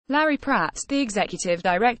Larry Pratt, the executive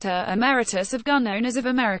director emeritus of Gun Owners of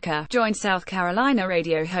America, joined South Carolina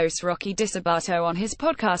radio host Rocky DiSabato on his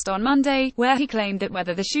podcast on Monday, where he claimed that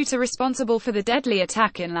whether the shooter responsible for the deadly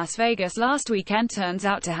attack in Las Vegas last weekend turns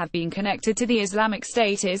out to have been connected to the Islamic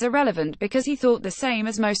State is irrelevant because he thought the same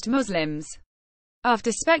as most Muslims.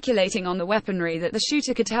 After speculating on the weaponry that the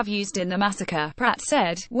shooter could have used in the massacre, Pratt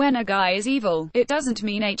said, "When a guy is evil, it doesn't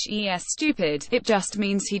mean he's stupid, it just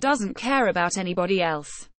means he doesn't care about anybody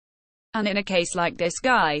else. And in a case like this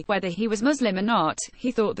guy, whether he was Muslim or not,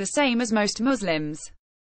 he thought the same as most Muslims.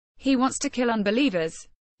 He wants to kill unbelievers.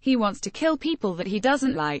 He wants to kill people that he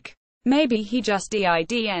doesn't like. Maybe he just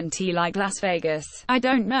didn't like Las Vegas. I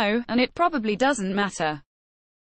don't know, and it probably doesn't matter."